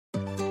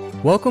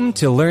Welcome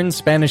to Learn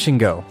Spanish and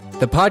Go,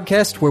 the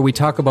podcast where we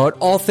talk about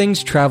all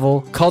things travel,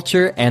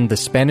 culture, and the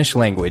Spanish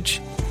language.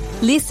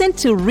 Listen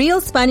to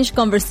real Spanish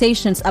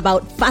conversations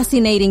about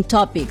fascinating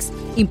topics,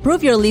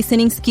 improve your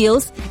listening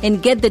skills,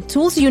 and get the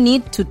tools you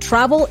need to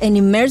travel and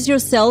immerse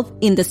yourself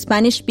in the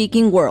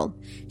Spanish-speaking world.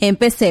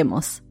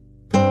 Empecemos.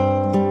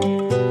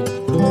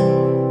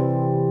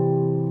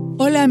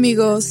 Hola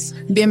amigos,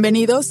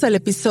 bienvenidos al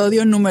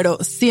episodio número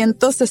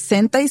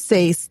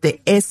 166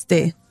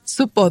 de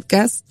su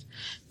podcast,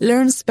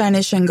 Learn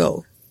Spanish and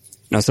Go.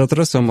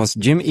 Nosotros somos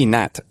Jim y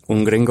Nat,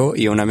 un gringo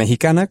y una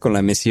mexicana con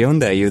la misión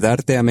de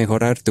ayudarte a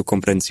mejorar tu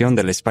comprensión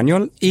del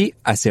español y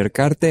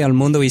acercarte al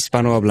mundo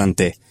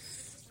hispanohablante.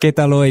 ¿Qué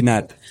tal hoy,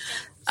 Nat?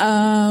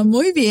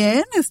 Muy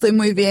bien, estoy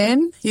muy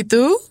bien. ¿Y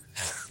tú?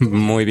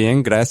 Muy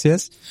bien,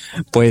 gracias.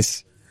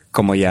 Pues,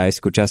 como ya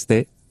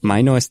escuchaste,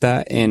 Mai no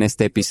está en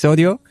este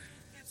episodio,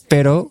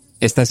 pero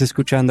estás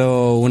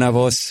escuchando una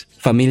voz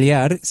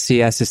familiar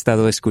si has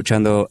estado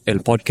escuchando el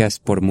podcast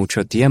por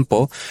mucho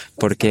tiempo,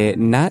 porque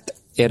Nat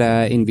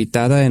era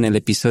invitada en el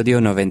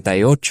episodio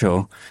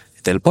 98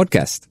 del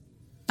podcast.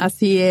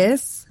 Así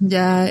es,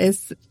 ya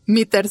es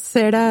mi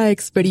tercera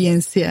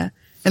experiencia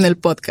en el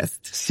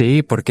podcast.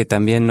 Sí, porque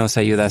también nos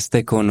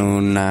ayudaste con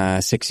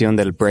una sección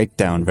del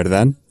breakdown,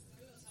 ¿verdad?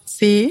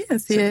 Sí,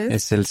 así es.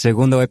 Es el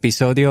segundo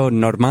episodio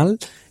normal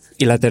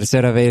y la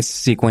tercera vez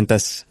si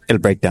cuentas el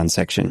breakdown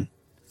section.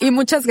 Y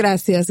muchas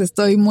gracias,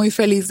 estoy muy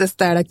feliz de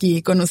estar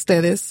aquí con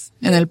ustedes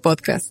en el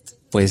podcast.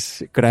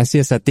 Pues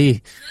gracias a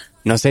ti.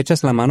 Nos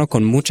echas la mano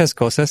con muchas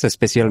cosas,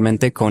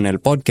 especialmente con el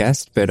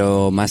podcast,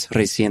 pero más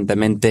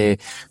recientemente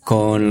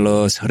con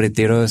los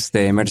retiros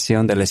de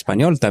inmersión del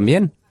español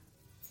también.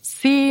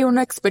 Sí,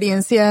 una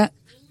experiencia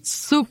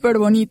súper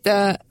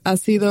bonita. Ha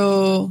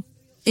sido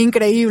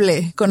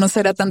increíble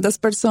conocer a tantas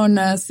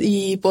personas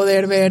y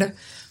poder ver,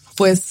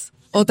 pues,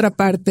 otra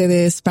parte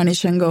de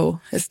Spanish and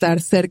Go,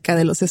 estar cerca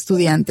de los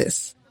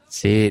estudiantes.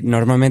 Sí,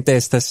 normalmente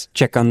estás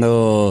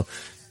checando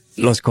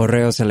los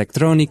correos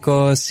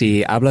electrónicos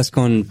y hablas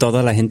con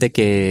toda la gente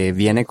que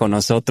viene con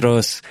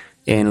nosotros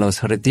en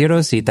los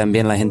retiros y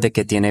también la gente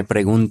que tiene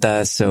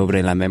preguntas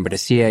sobre la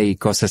membresía y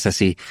cosas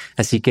así.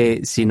 Así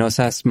que si nos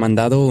has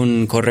mandado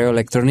un correo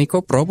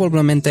electrónico,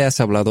 probablemente has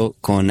hablado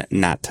con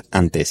Nat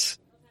antes.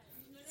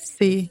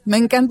 Sí, me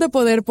encanta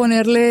poder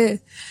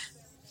ponerle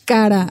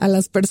cara a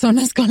las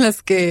personas con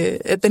las que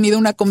he tenido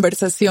una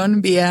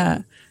conversación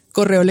vía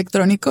correo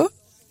electrónico.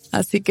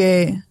 Así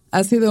que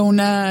ha sido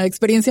una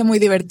experiencia muy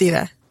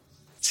divertida.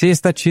 Sí,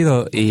 está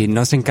chido y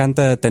nos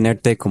encanta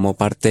tenerte como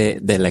parte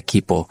del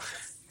equipo.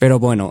 Pero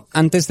bueno,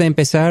 antes de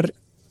empezar,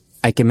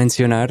 hay que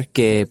mencionar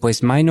que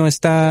pues Mai no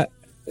está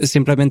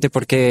simplemente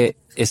porque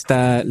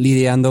está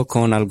lidiando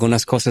con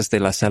algunas cosas de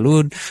la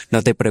salud.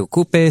 No te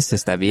preocupes,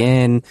 está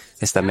bien,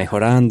 está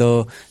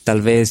mejorando.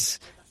 Tal vez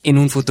en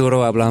un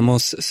futuro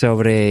hablamos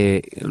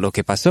sobre lo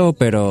que pasó,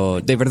 pero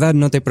de verdad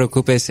no te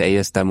preocupes,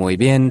 ella está muy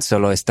bien,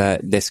 solo está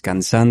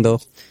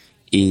descansando.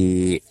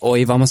 Y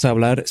hoy vamos a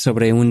hablar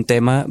sobre un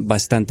tema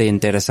bastante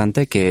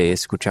interesante que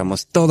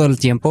escuchamos todo el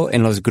tiempo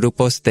en los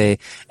grupos de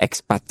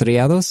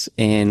expatriados,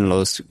 en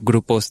los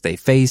grupos de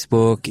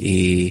Facebook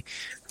y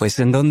pues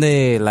en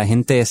donde la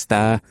gente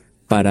está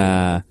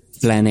para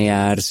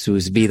planear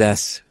sus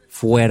vidas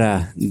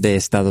fuera de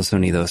Estados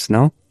Unidos,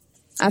 ¿no?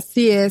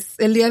 Así es.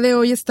 El día de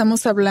hoy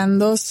estamos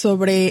hablando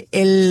sobre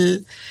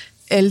el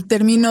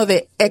término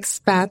de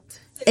expat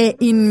e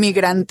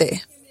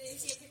inmigrante.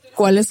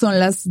 ¿Cuáles son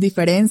las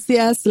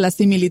diferencias, las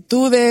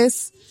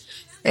similitudes?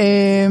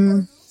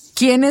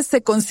 ¿Quiénes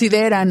se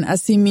consideran a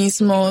sí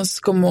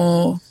mismos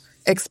como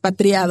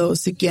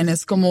expatriados y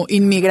quiénes como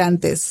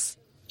inmigrantes?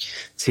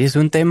 Sí, es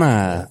un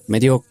tema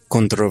medio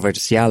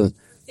controversial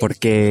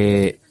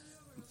porque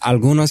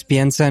algunos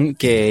piensan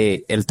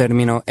que el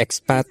término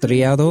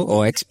expatriado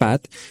o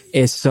expat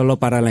es solo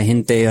para la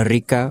gente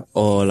rica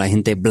o la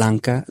gente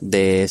blanca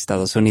de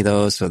Estados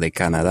Unidos o de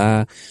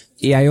Canadá.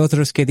 Y hay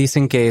otros que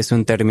dicen que es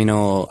un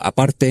término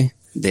aparte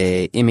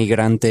de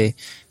inmigrante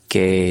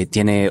que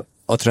tiene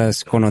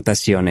otras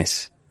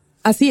connotaciones.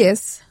 Así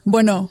es.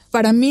 Bueno,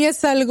 para mí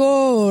es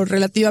algo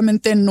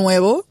relativamente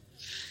nuevo.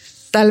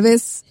 Tal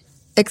vez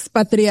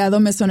expatriado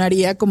me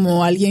sonaría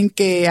como alguien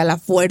que a la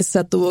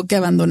fuerza tuvo que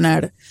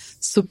abandonar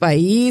su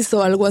país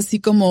o algo así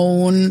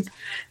como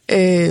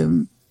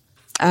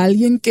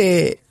alguien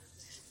que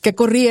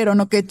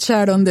corrieron o que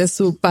echaron de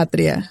su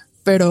patria,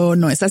 pero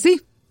no es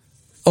así.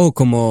 ¿O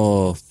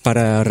como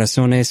para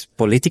razones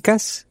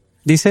políticas,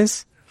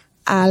 dices?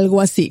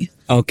 Algo así.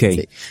 Ok,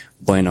 sí.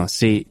 Bueno,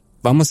 sí,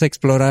 vamos a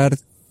explorar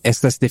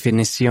estas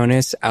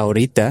definiciones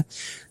ahorita,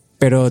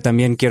 pero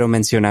también quiero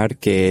mencionar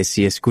que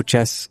si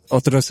escuchas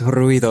otros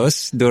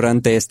ruidos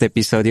durante este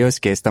episodio es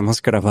que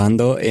estamos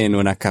grabando en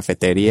una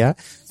cafetería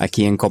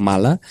aquí en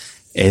Comala.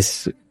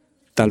 Es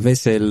tal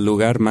vez el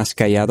lugar más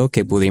callado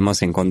que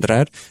pudimos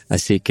encontrar,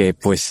 así que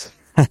pues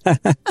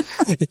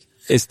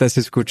estás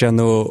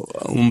escuchando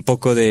un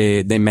poco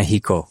de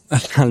México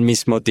al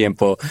mismo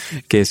tiempo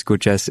que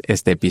escuchas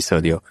este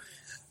episodio.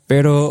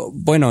 Pero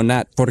bueno,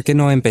 Nat, ¿por qué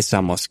no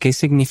empezamos? ¿Qué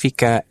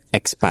significa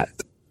expat?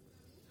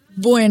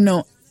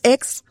 Bueno,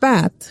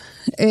 expat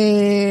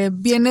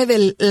viene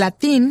del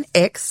latín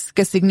ex,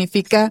 que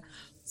significa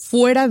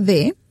fuera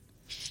de,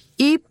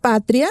 y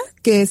patria,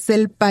 que es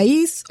el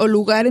país o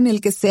lugar en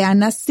el que se ha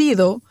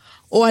nacido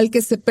o al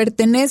que se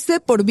pertenece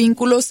por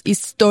vínculos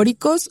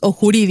históricos o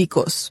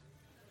jurídicos.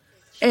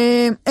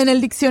 En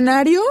el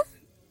diccionario,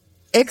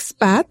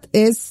 expat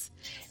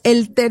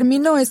el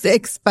término es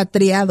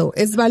expatriado.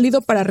 Es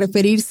válido para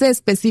referirse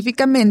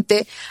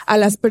específicamente a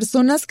las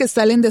personas que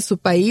salen de su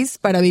país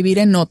para vivir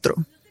en otro.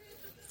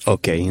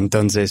 Ok,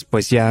 entonces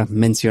pues ya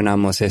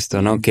mencionamos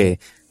esto, ¿no? Que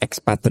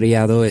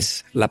expatriado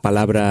es la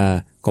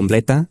palabra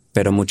completa,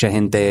 pero mucha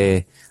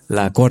gente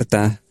la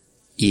corta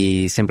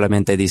y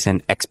simplemente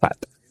dicen expat.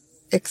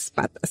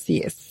 Expat, así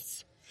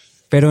es.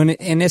 Pero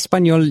en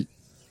español,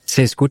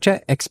 ¿se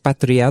escucha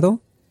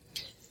expatriado?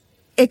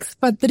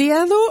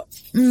 Expatriado,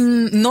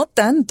 no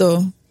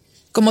tanto.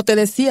 Como te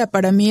decía,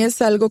 para mí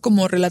es algo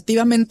como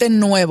relativamente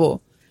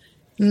nuevo.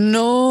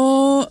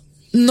 No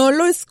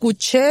lo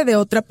escuché de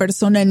otra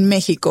persona en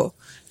México.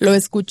 Lo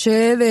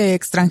escuché de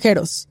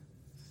extranjeros.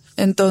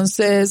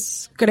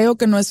 Entonces, creo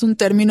que no es un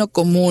término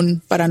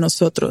común para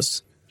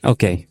nosotros.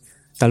 Ok.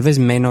 Tal vez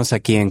menos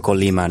aquí en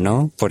Colima,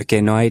 ¿no?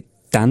 Porque no hay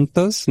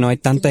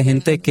tanta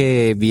gente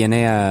que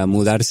viene a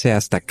mudarse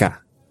hasta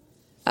acá.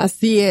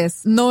 Así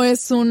es. No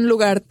es un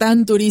lugar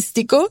tan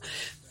turístico,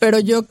 pero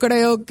yo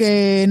creo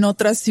que en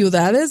otras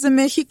ciudades de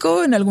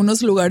México, en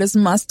algunos lugares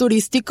más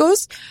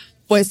turísticos,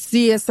 pues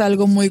sí es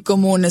algo muy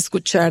común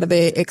escuchar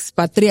de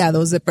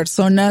expatriados, de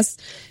personas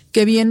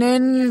que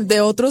vienen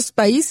de otros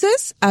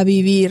países a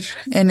vivir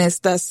en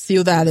estas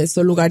ciudades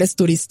o lugares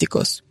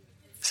turísticos.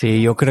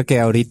 Sí, yo creo que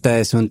ahorita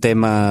es un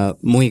tema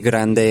muy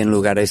grande en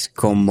lugares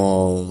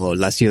como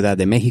la Ciudad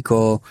de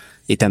México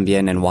y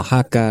también en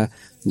Oaxaca,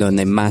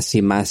 donde más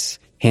y más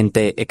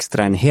gente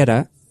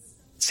extranjera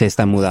se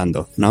está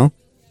mudando, ¿no?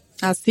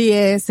 Así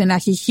es, en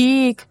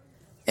Ajijic,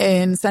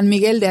 en San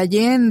Miguel de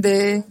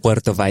Allende,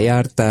 Puerto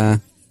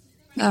Vallarta,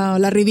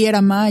 la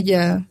Riviera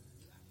Maya.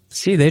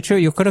 Sí, de hecho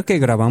yo creo que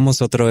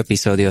grabamos otro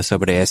episodio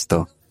sobre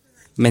esto,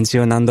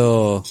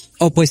 mencionando,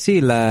 pues sí,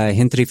 la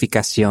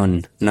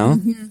gentrificación, ¿no?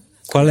 Uh-huh.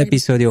 ¿Cuál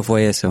episodio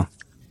fue eso?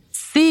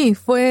 Sí,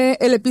 fue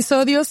el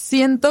episodio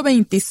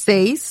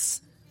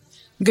 126,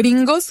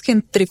 Gringos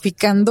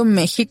gentrificando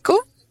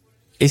México.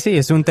 Y sí,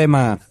 es un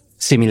tema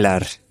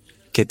similar,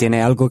 que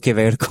tiene algo que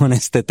ver con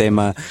este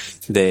tema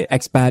de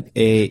expat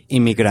e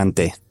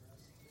inmigrante.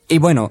 Y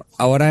bueno,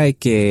 ahora hay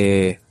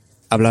que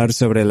hablar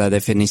sobre la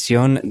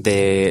definición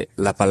de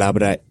la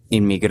palabra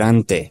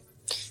inmigrante.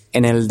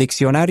 En el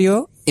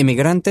diccionario,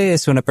 inmigrante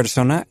es una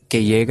persona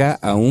que llega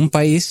a un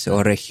país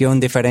o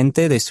región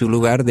diferente de su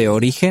lugar de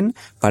origen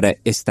para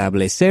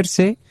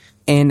establecerse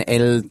en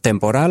el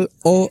temporal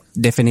o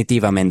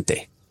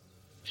definitivamente.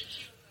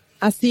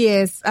 Así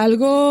es,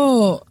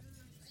 algo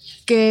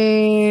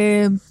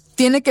que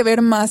tiene que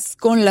ver más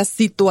con la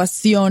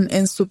situación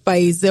en su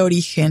país de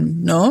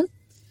origen, ¿no?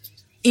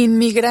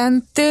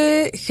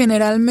 Inmigrante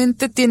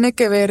generalmente tiene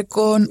que ver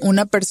con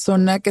una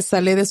persona que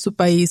sale de su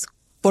país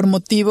por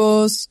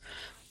motivos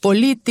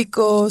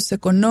políticos,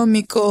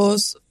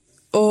 económicos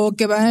o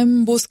que va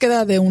en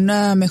búsqueda de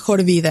una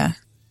mejor vida.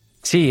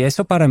 Sí,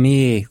 eso para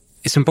mí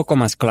es un poco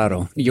más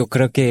claro. Yo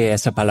creo que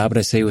esa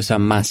palabra se usa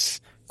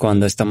más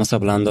cuando estamos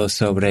hablando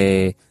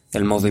sobre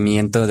el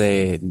movimiento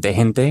de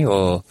gente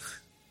o,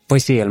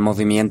 pues sí, el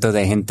movimiento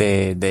de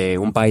gente de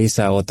un país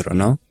a otro,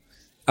 ¿no?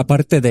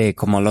 Aparte de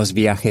como los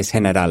viajes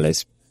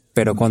generales,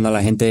 pero cuando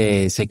la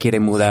gente se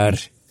quiere mudar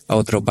a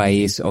otro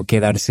país o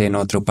quedarse en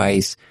otro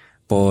país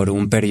por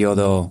un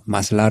periodo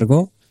más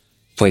largo,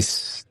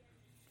 pues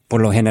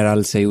por lo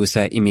general se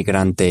usa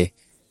inmigrante.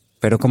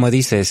 Pero como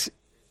dices,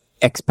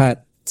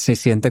 expat se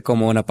siente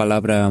como una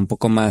palabra un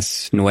poco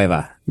más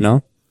nueva,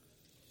 ¿no?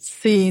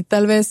 Sí,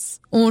 tal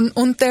vez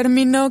un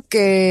término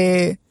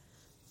que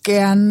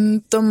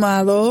han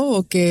tomado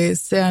o que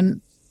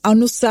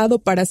han usado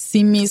para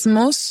sí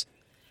mismos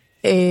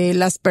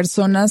las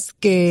personas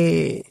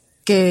que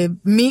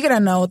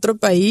migran a otro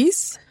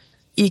país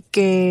y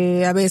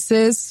que a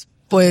veces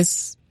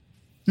pues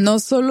no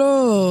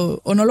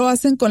lo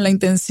hacen con la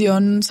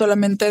intención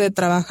solamente de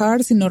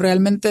trabajar, sino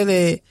realmente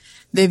de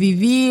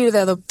vivir, de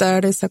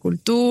adoptar esa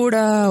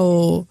cultura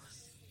o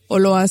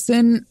lo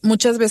hacen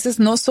muchas veces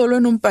no solo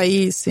en un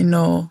país,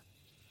 sino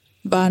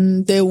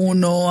van de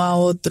uno a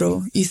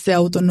otro y se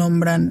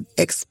autonombran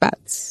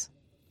expats.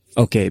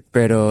 Ok,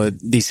 pero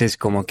dices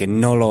como que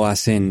no lo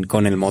hacen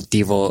con el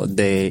motivo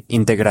de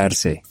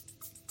integrarse,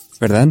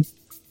 ¿verdad?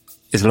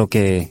 Es lo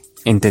que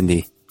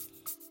entendí.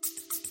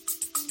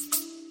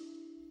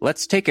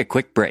 Let's take a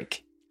quick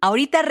break.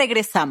 Ahorita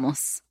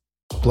regresamos.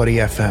 Bloody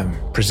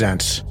FM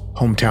presents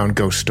Hometown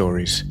Ghost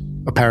Stories,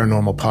 a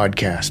paranormal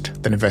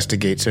podcast that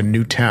investigates a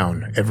new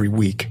town every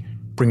week,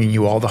 bringing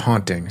you all the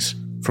hauntings,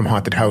 from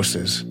haunted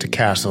houses to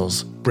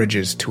castles,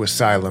 bridges to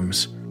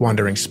asylums,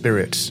 wandering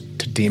spirits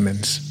to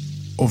demons.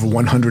 Over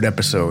 100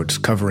 episodes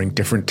covering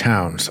different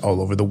towns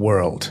all over the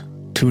world.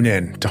 Tune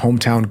in to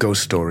Hometown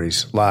Ghost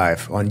Stories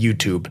live on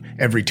YouTube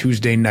every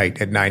Tuesday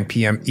night at 9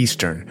 p.m.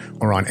 Eastern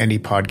or on any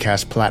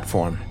podcast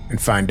platform and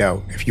find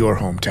out if your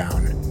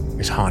hometown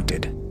is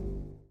haunted.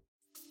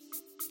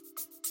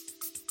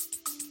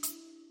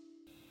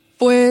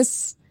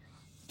 Pues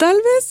tal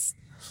vez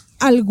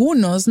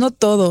algunos, no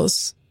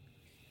todos.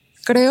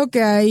 Creo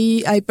que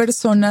hay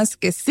personas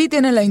que sí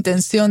tienen la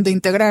intención de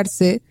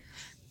integrarse,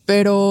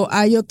 pero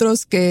hay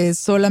otros que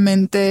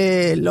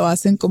solamente lo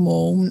hacen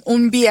como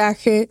un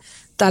viaje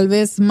tal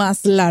vez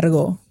más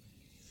largo.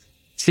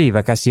 Sí,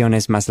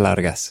 vacaciones más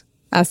largas.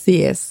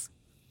 Así es.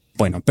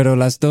 Bueno, pero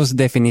las dos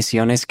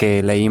definiciones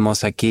que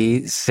leímos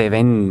aquí se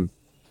ven,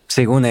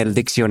 según el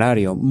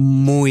diccionario,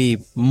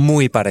 muy,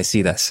 muy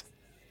parecidas.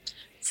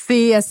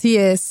 Sí, así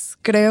es.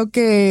 Creo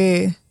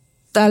que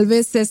tal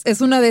vez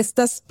es una de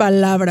estas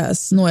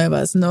palabras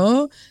nuevas,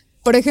 ¿no?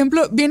 Por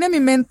ejemplo, viene a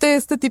mi mente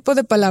este tipo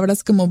de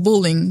palabras como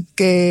bullying,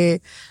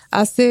 que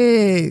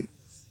hace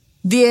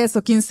 10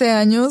 o 15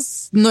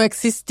 años no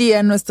existía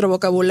en nuestro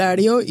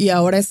vocabulario y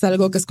ahora es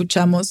algo que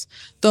escuchamos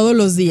todos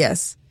los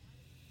días.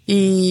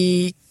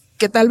 Y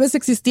que tal vez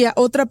existía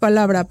otra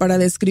palabra para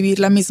describir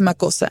la misma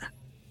cosa.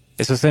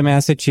 Eso se me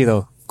hace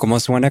chido. Como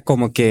suena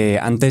como que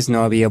antes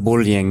no había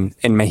bullying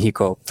en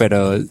México,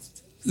 pero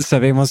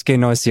sabemos que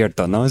no es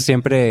cierto, ¿no?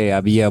 Siempre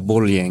había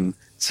bullying,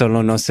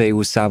 solo no se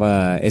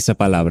usaba esa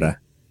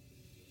palabra.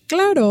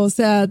 Claro, o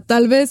sea,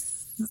 tal vez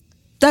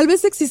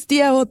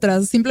existía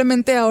otra,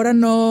 simplemente ahora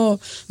no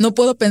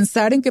puedo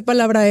pensar en qué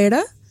palabra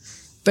era,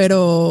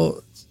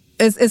 pero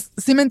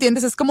 ¿sí me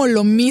entiendes? Es como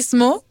lo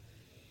mismo,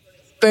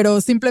 pero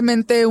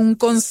simplemente un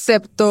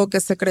concepto que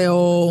se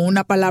creó,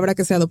 una palabra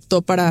que se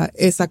adoptó para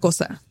esa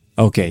cosa.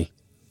 Ok.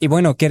 Y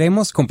bueno,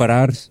 queremos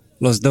comparar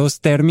los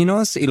dos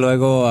términos y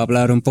luego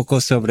hablar un poco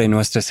sobre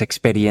nuestras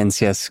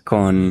experiencias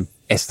con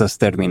estos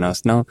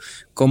términos, ¿no?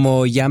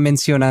 Como ya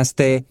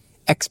mencionaste,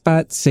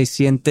 expat se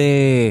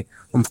siente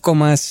un poco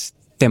más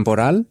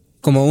temporal.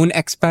 Como un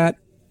expat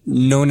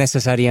no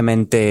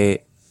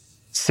necesariamente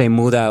se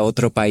muda a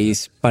otro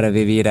país para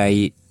vivir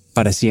ahí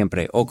para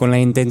siempre o con la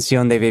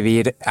intención de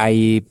vivir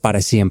ahí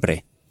para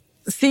siempre.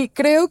 Sí,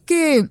 creo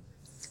que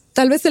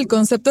tal vez el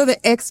concepto de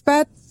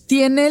expat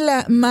tiene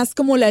más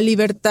como la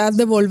libertad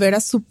de volver a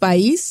su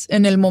país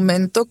en el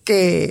momento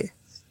que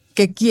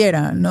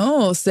quiera,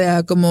 ¿no? O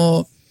sea,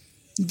 como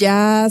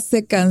ya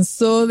se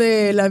cansó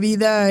de la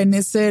vida en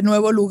ese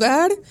nuevo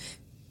lugar,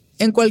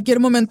 en cualquier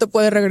momento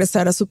puede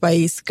regresar a su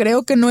país.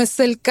 Creo que no es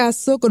el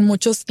caso con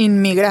muchos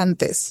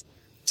inmigrantes.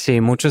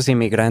 Sí, muchos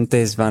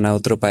inmigrantes van a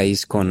otro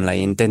país con la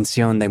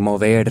intención de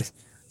mover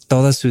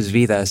todas sus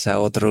vidas a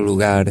otro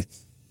lugar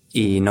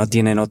y no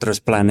tienen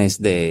otros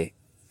planes de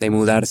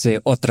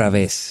mudarse otra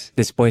vez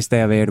después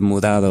de haber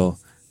mudado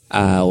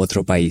a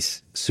otro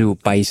país, su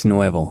país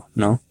nuevo,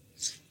 ¿no?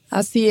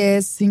 Así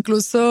es,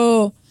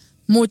 incluso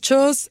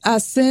muchos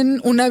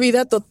hacen una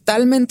vida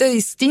totalmente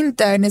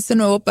distinta en ese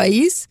nuevo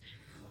país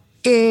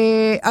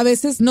que a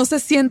veces no se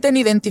sienten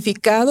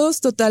identificados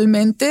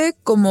totalmente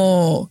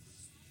como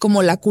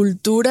la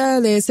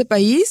cultura de ese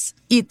país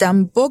y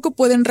tampoco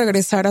pueden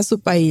regresar a su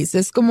país.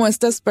 Es como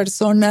estas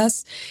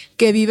personas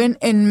que viven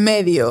en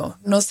medio,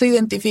 no se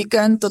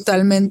identifican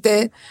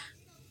totalmente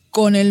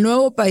con el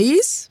nuevo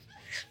país,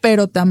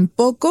 pero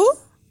tampoco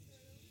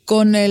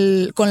con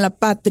la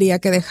patria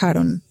que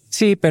dejaron.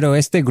 Sí, pero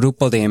este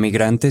grupo de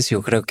inmigrantes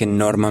yo creo que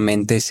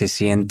normalmente se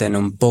sienten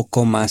un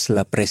poco más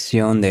la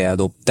presión de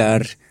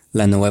adoptar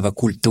la nueva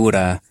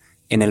cultura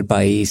en el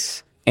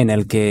país en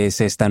el que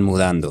se están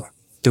mudando.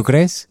 ¿Tú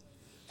crees?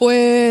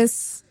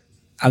 Pues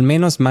al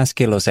menos más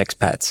que los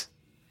expats.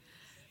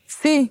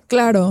 Sí,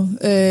 claro,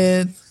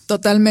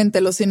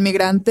 totalmente. Los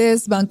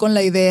inmigrantes van con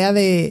la idea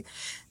de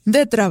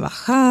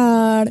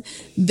trabajar,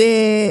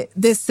 de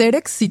ser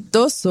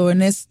exitoso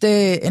en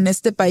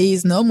este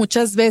país, ¿no?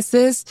 Muchas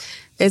veces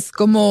es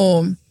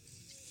como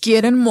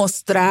quieren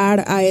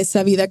mostrar a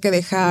esa vida que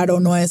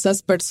dejaron o a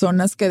esas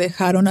personas que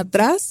dejaron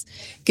atrás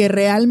que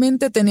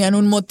realmente tenían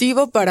un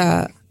motivo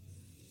para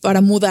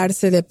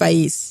mudarse de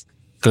país.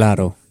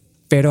 Claro,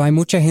 pero hay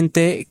mucha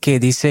gente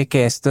que dice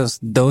que estos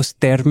dos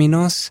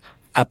términos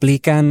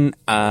aplican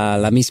a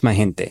la misma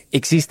gente.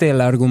 Existe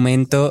el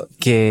argumento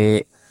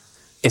que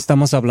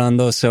estamos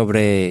hablando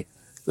sobre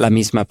la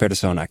misma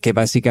persona, que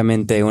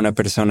básicamente una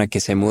persona que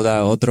se muda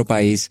a otro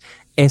país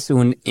es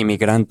un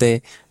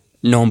inmigrante,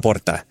 no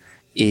importa.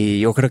 Y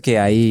yo creo que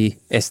ahí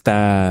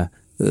está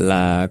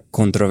la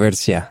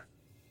controversia.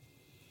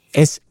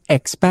 ¿Es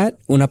expat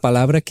una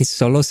palabra que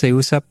solo se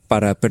usa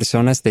para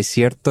personas de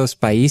ciertos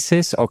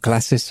países o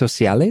clases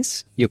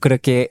sociales? Yo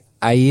creo que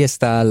ahí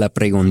está la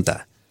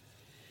pregunta.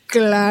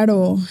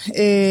 Claro,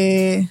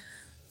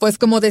 pues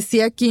como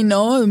decía aquí,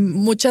 ¿no?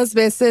 Muchas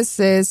veces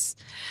es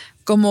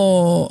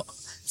como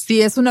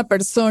si es una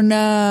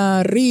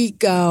persona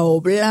rica o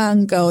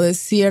blanca o de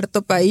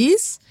cierto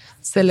país,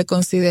 se le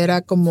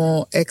considera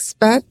como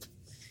expat.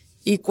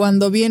 Y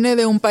cuando viene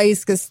de un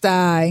país que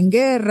está en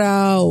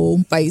guerra o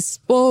un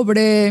país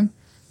pobre,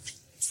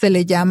 se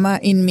le llama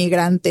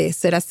inmigrante.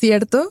 ¿Será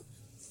cierto?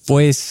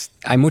 Pues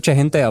hay mucha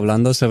gente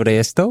hablando sobre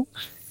esto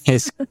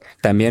Es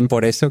también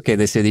por eso que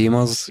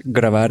decidimos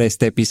grabar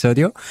este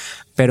episodio,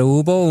 pero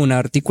hubo un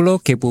artículo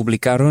que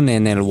publicaron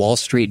en el Wall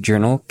Street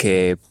Journal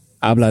que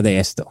habla de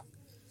esto.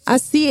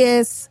 Así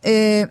es.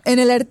 En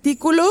el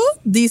artículo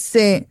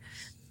dice,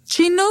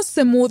 chinos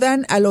se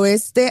mudan al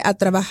oeste a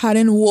trabajar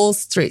en Wall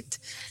Street,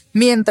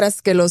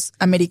 mientras que los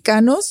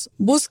americanos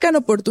buscan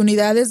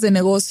oportunidades de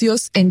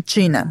negocios en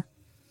China.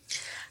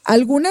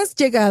 Algunas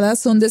llegadas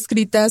son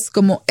descritas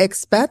como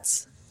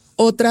expats,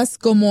 otras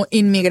como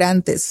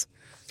inmigrantes,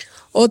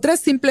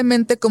 otras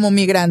simplemente como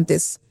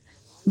migrantes.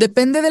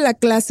 Depende de la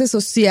clase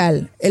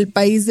social, el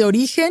país de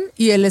origen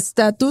y el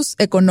estatus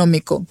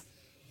económico.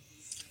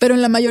 Pero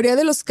en la mayoría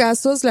de los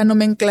casos la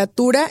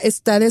nomenclatura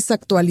está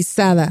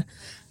desactualizada,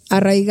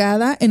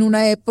 arraigada en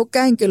una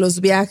época en que los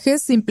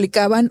viajes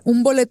implicaban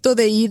un boleto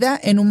de ida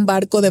en un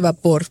barco de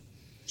vapor.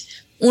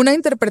 Una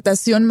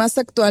interpretación más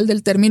actual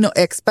del término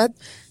expat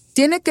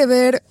tiene que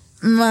ver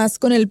más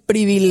con el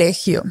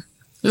privilegio.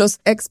 Los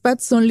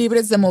expats son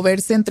libres de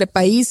moverse entre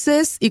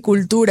países y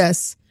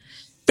culturas.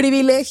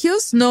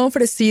 Privilegios no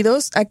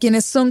ofrecidos a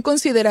quienes son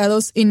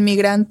considerados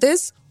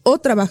inmigrantes o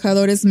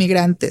trabajadores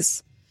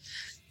migrantes.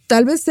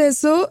 Tal vez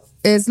eso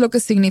es lo que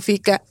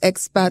significa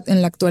expat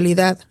en la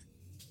actualidad.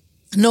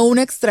 No un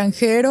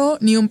extranjero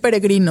ni un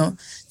peregrino,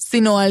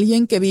 sino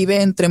alguien que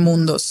vive entre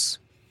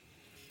mundos.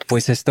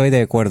 Pues estoy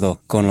de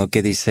acuerdo con lo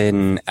que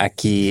dicen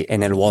aquí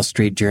en el Wall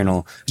Street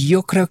Journal.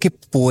 Yo creo que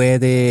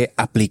puede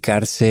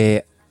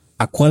aplicarse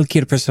a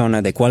cualquier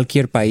persona de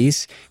cualquier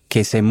país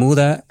que se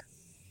muda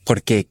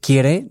porque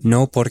quiere,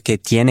 no porque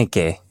tiene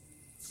que.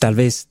 Tal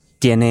vez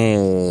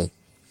tiene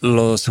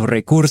los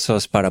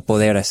recursos para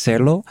poder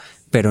hacerlo,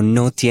 pero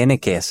no tiene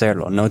que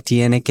hacerlo, no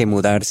tiene que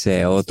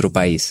mudarse a otro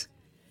país.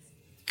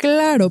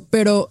 Claro,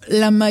 pero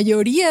la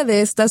mayoría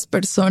de estas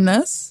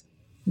personas,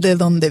 ¿de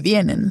dónde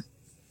vienen?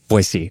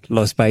 Pues sí,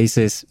 los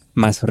países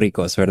más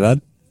ricos, ¿verdad?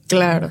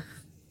 Claro.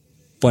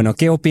 Bueno,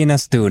 ¿qué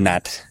opinas tú,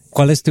 Nat?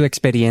 ¿Cuál es tu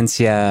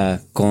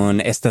experiencia con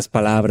estas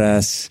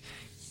palabras?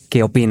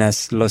 ¿Qué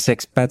opinas? ¿Los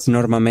expats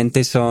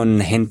normalmente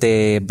son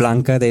gente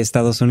blanca de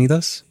Estados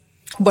Unidos?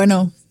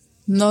 Bueno,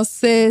 no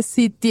sé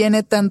si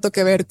tiene tanto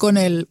que ver con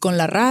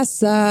la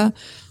raza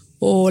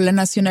o la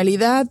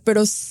nacionalidad,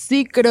 pero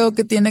sí creo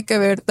que tiene que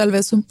ver tal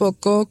vez un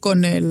poco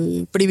con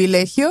el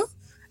privilegio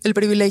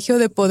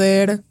de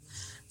poder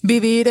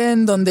vivir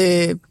en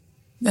donde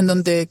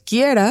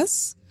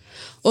quieras,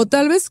 o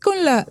tal vez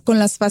con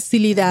las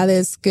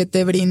facilidades que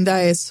te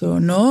brinda eso,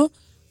 ¿no?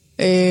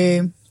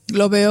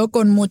 Lo veo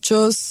con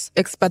muchos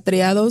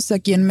expatriados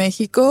aquí en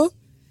México.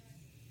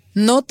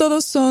 No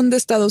todos son de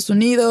Estados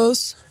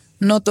Unidos,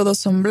 no todos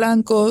son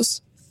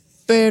blancos,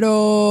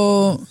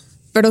 pero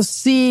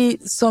sí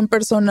son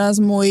personas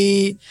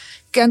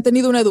que han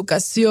tenido una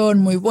educación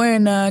muy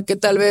buena, que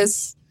tal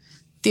vez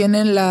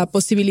tienen la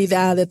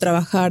posibilidad de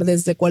trabajar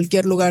desde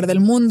cualquier lugar del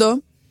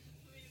mundo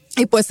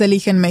y pues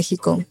eligen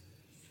México.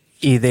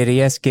 ¿Y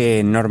dirías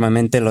que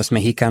normalmente los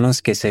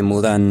mexicanos que se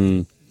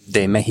mudan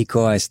de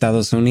México a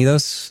Estados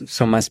Unidos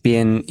son más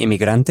bien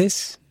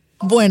inmigrantes?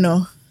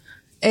 Bueno,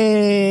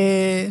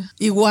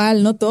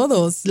 igual, no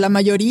todos, la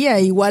mayoría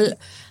igual.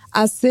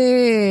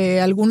 Hace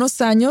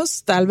algunos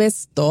años tal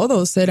vez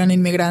todos eran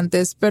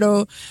inmigrantes,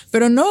 pero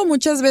no,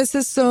 muchas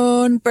veces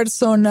son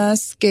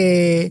personas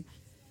que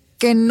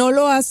no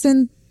lo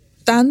hacen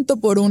tanto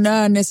por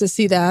una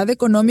necesidad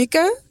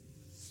económica,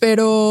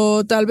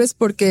 pero tal vez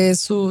porque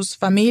sus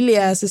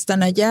familias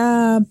están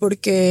allá,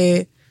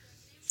 porque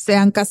se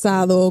han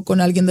casado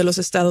con alguien de los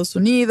Estados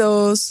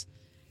Unidos.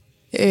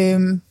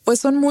 Pues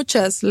son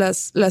muchas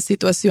las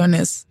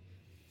situaciones.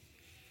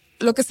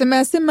 Lo que se me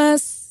hace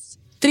más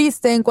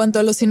triste en cuanto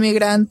a los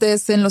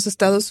inmigrantes en los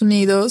Estados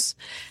Unidos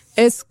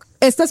es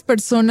estas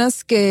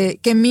personas que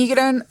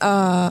migran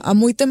a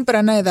muy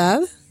temprana edad,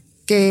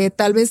 que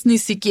tal vez ni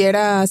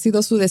siquiera ha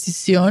sido su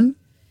decisión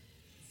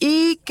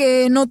y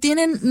que no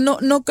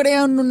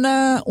crean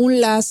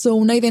un lazo,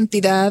 una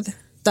identidad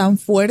tan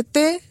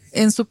fuerte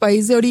en su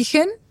país de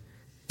origen,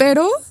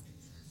 pero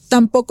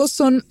tampoco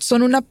son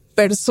una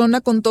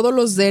persona con todos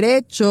los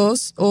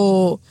derechos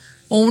o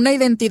una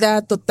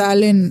identidad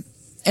total en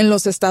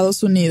los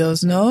Estados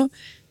Unidos, ¿no?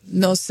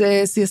 No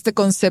sé si este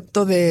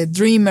concepto de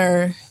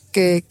dreamer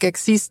que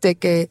existe,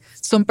 que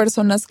son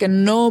personas que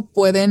no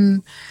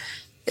pueden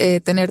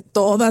tener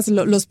todos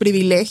los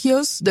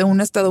privilegios de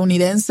un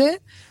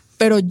estadounidense,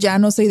 pero ya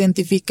no se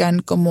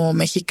identifican como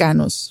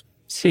mexicanos.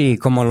 Sí,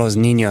 como los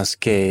niños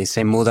que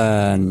se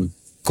mudan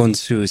con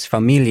sus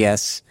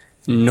familias,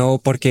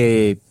 no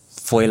porque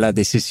fue la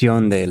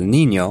decisión del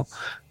niño,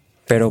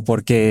 pero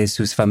porque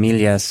sus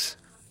familias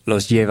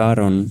los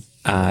llevaron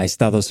a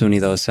Estados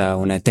Unidos a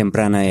una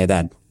temprana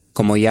edad.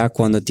 Como ya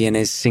cuando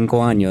tienes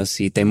 5 años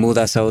y te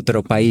mudas a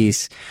otro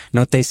país,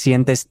 no te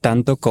sientes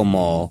tanto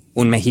como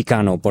un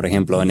mexicano, por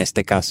ejemplo, en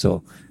este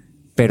caso,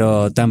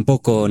 pero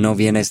tampoco no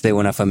vienes de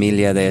una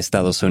familia de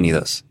Estados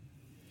Unidos.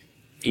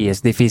 Y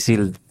es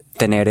difícil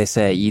tener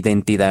esa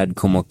identidad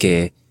como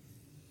que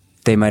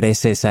te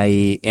mereces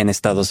ahí en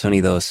Estados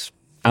Unidos,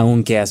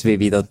 aunque has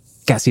vivido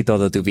casi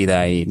toda tu vida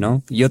ahí,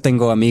 ¿no? Yo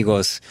tengo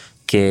amigos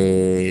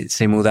que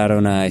se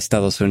mudaron a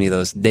Estados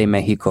Unidos de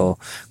México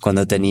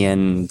cuando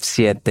tenían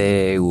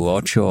 7 u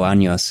 8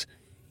 años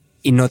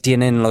y no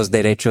tienen los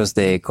derechos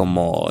de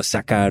como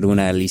sacar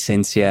una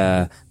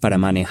licencia para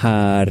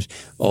manejar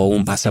o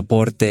un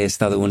pasaporte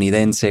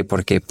estadounidense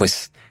porque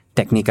pues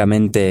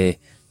técnicamente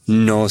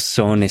no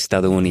son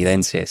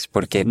estadounidenses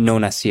porque no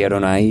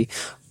nacieron ahí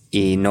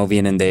y no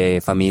vienen de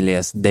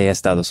familias de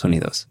Estados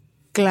Unidos.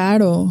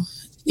 Claro.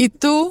 ¿Y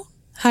tú,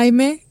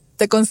 Jaime,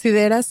 te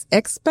consideras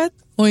expat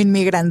o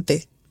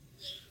inmigrante?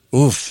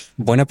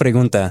 Buena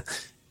pregunta.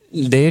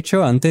 De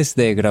hecho, antes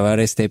de grabar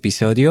este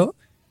episodio,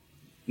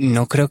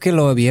 no creo que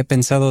lo había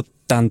pensado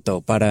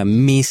tanto para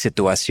mi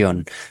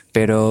situación,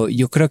 pero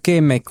yo creo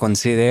que me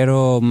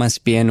considero más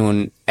bien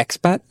un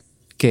expat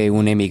que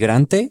un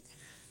emigrante,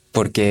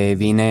 porque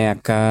vine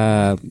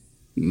acá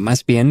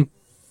más bien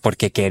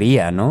porque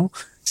quería, ¿no?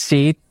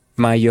 Sí,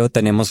 Ma y yo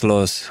tenemos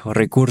los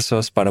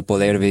recursos para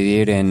poder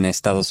vivir en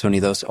Estados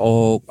Unidos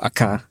o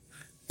acá,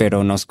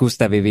 pero nos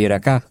gusta vivir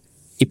acá.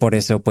 Y por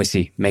eso, pues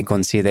sí, me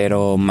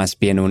considero más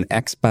bien un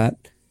expat.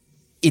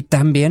 Y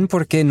también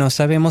porque no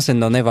sabemos en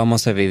dónde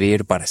vamos a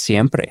vivir para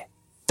siempre.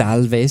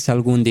 Tal vez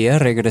algún día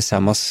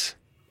regresamos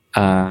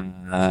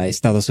a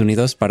Estados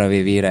Unidos para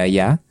vivir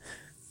allá.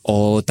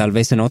 O tal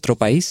vez en otro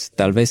país,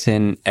 tal vez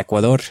en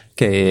Ecuador,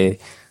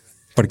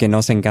 porque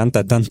nos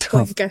encanta tanto.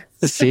 Cuenca.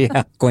 Sí,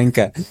 a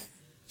Cuenca.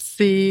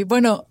 Sí,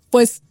 bueno,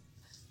 pues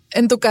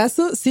en tu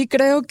caso sí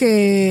creo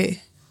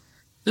que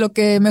lo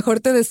que mejor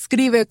te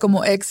describe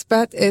como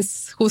expat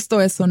es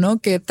justo eso, ¿no?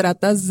 Que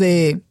tratas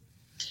de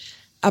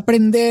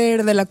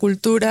aprender de la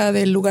cultura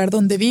del lugar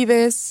donde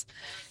vives,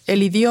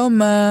 el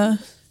idioma,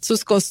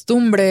 sus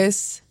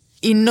costumbres,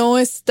 y no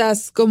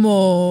estás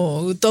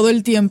como todo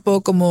el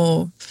tiempo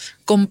como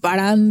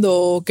comparando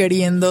o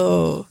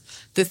queriendo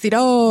decir,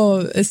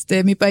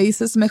 mi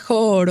país es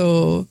mejor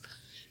o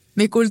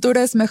mi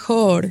cultura es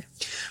mejor.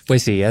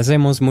 Pues sí,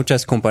 hacemos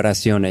muchas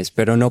comparaciones,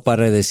 pero no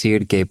para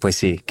decir que, pues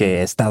sí,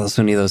 que Estados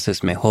Unidos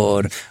es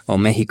mejor o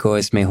México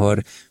es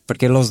mejor,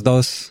 porque los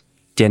dos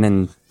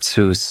tienen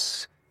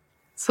sus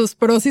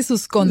pros y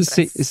sus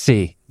contras.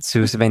 Sí,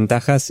 sus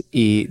ventajas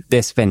y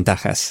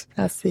desventajas.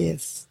 Así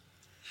es.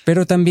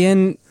 Pero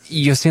también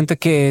yo siento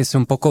que es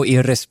un poco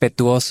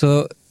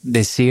irrespetuoso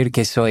decir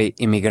que soy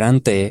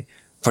inmigrante,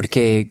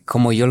 porque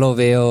como yo lo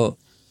veo,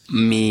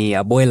 mi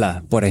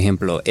abuela, por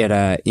ejemplo,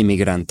 era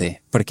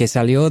inmigrante, porque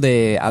salió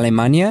de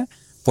Alemania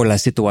por la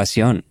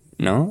situación,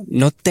 ¿no?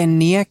 No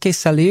tenía que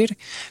salir,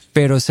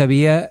 pero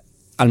sabía,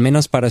 al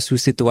menos para su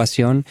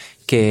situación,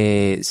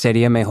 que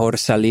sería mejor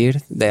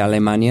salir de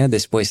Alemania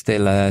después de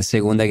la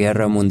Segunda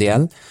Guerra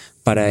Mundial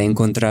para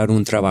encontrar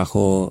un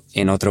trabajo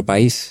en otro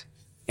país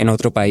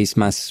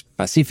más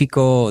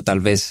pacífico o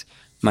tal vez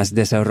más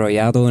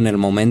desarrollado en el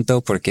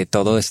momento porque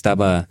todo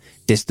estaba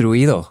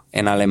destruido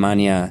en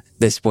Alemania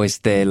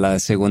después de la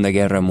Segunda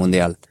Guerra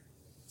Mundial.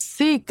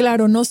 Sí,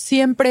 claro, no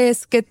siempre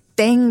es que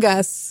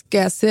tengas que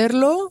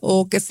hacerlo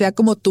o que sea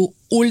como tu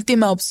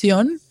última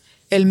opción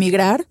el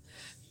migrar,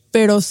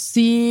 pero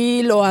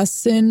sí lo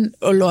hacen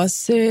o lo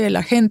hace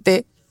la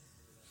gente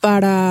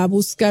para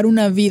buscar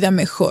una vida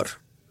mejor.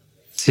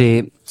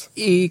 Sí,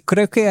 y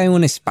creo que hay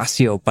un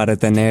espacio para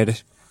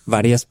tener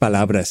varias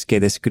palabras que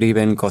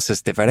describen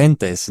cosas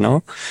diferentes,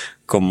 ¿no?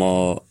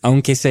 Como,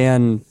 aunque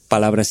sean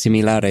palabras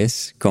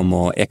similares,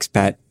 como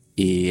expat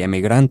y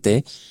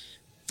emigrante,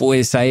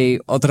 pues hay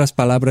otras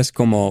palabras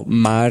como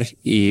mar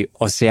y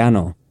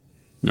océano,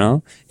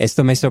 ¿no?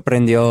 Esto me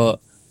sorprendió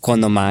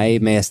cuando Mai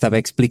me estaba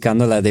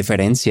explicando la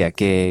diferencia,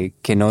 que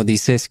no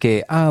dices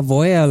que,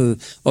 voy al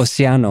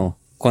océano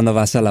cuando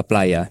vas a la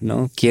playa,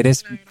 ¿no?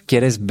 Quieres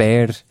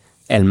ver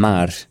el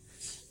mar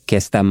que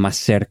está más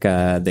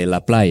cerca de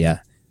la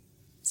playa.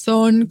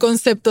 Son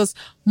conceptos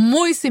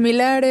muy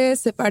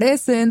similares, se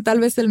parecen, tal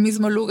vez el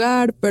mismo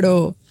lugar,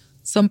 pero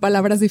son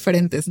palabras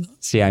diferentes, ¿no?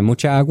 Sí, hay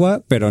mucha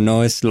agua, pero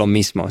no es lo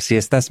mismo. Si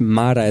estás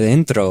mar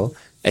adentro,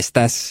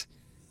 estás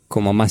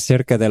como más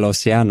cerca del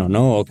océano,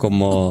 ¿no? O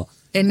como...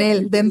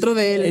 dentro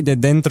de él.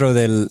 Dentro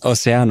del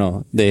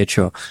océano, de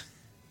hecho.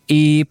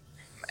 Y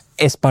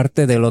es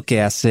parte de lo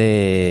que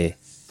hace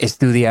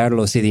estudiar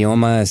los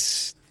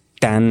idiomas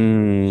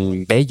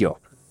tan bello.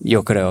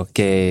 Yo creo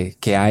que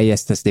hay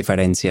estas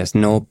diferencias.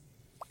 No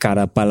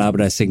cada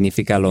palabra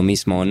significa lo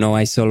mismo. No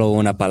hay solo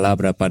una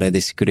palabra para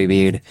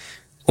describir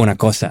una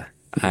cosa.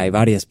 Hay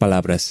varias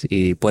palabras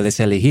y puedes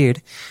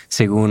elegir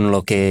según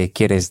lo que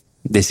quieres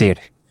decir.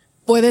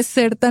 Puede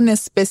ser tan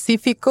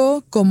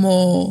específico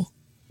como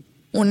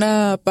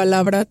una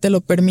palabra te lo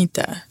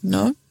permita,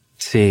 ¿no?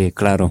 Sí,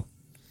 claro.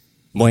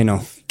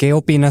 Bueno, ¿qué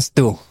opinas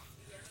tú?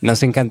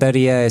 Nos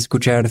encantaría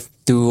escuchar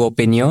tu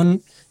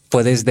opinión.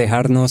 Puedes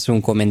dejarnos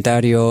un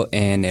comentario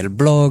en el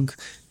blog.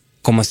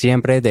 Como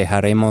siempre,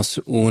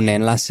 dejaremos un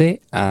enlace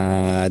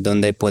a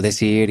donde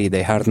puedes ir y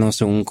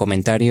dejarnos un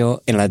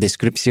comentario en la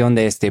descripción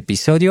de este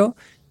episodio.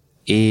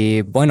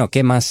 Y bueno,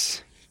 ¿qué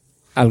más?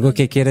 ¿Algo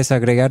que quieres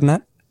agregar,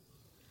 Nat?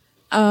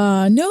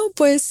 No,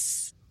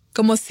 pues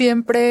como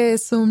siempre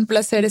es un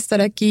placer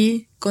estar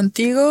aquí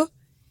contigo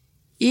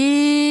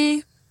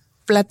y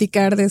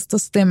platicar de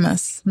estos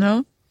temas,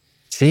 ¿no?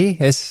 Sí,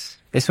 es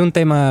un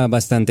tema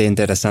bastante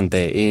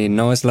interesante y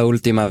no es la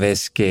última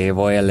vez que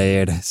voy a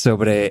leer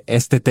sobre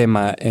este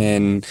tema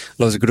en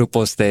los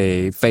grupos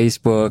de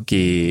Facebook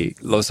y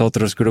los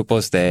otros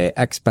grupos de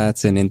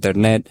expats en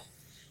Internet.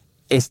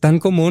 Es tan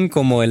común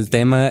como el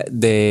tema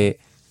de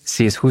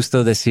si es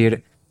justo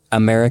decir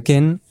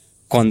American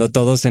cuando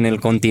todos en el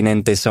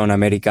continente son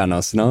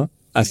americanos, ¿no?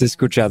 ¿Has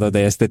escuchado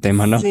de este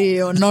tema, no?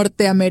 Sí, o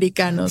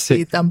norteamericanos,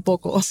 sí,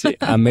 tampoco. Sí,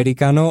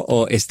 americano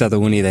o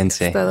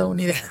estadounidense.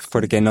 Estadounidense.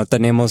 Porque no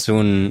tenemos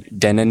un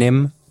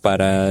demonym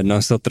para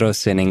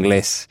nosotros en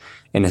inglés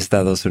en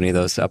Estados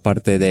Unidos,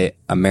 aparte de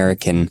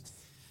American.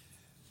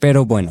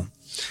 Pero bueno,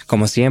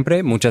 como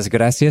siempre, muchas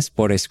gracias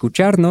por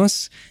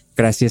escucharnos.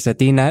 Gracias a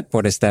ti, Nat,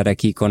 por estar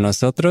aquí con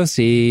nosotros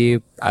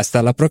y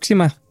hasta la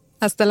próxima.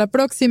 Hasta la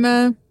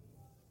próxima.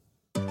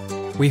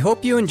 We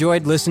hope you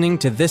enjoyed listening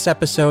to this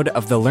episode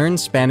of the Learn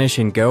Spanish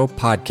and Go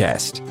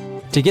podcast.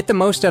 To get the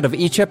most out of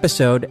each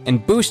episode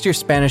and boost your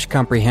Spanish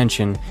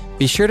comprehension,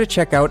 be sure to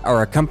check out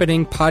our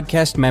accompanying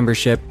podcast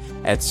membership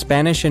at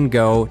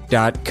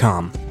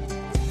SpanishAndGo.com.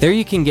 There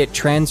you can get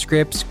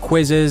transcripts,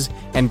 quizzes,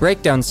 and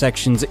breakdown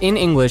sections in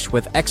English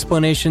with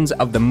explanations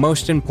of the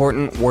most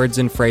important words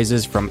and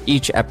phrases from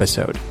each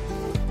episode.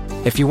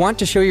 If you want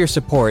to show your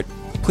support,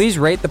 please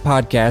rate the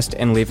podcast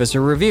and leave us a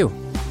review.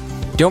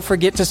 Don't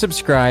forget to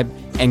subscribe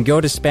and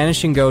go to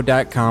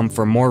SpanishAndGo.com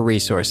for more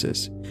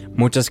resources.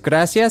 Muchas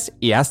gracias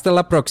y hasta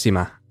la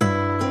próxima.